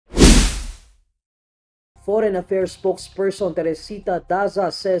Foreign Affairs Spokesperson Teresita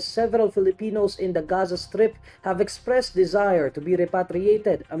Daza says several Filipinos in the Gaza Strip have expressed desire to be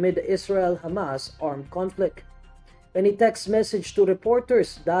repatriated amid the Israel-Hamas armed conflict. In a text message to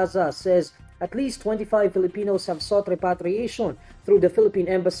reporters, Daza says at least 25 Filipinos have sought repatriation through the Philippine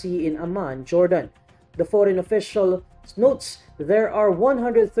Embassy in Amman, Jordan. The foreign official notes there are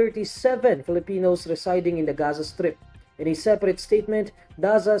 137 Filipinos residing in the Gaza Strip. In a separate statement,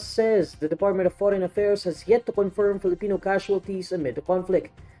 Daza says the Department of Foreign Affairs has yet to confirm Filipino casualties amid the conflict.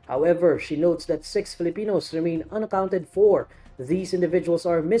 However, she notes that 6 Filipinos remain unaccounted for. These individuals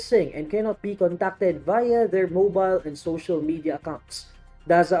are missing and cannot be contacted via their mobile and social media accounts.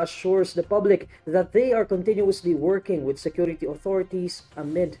 Daza assures the public that they are continuously working with security authorities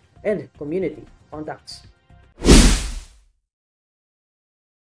amid and community contacts.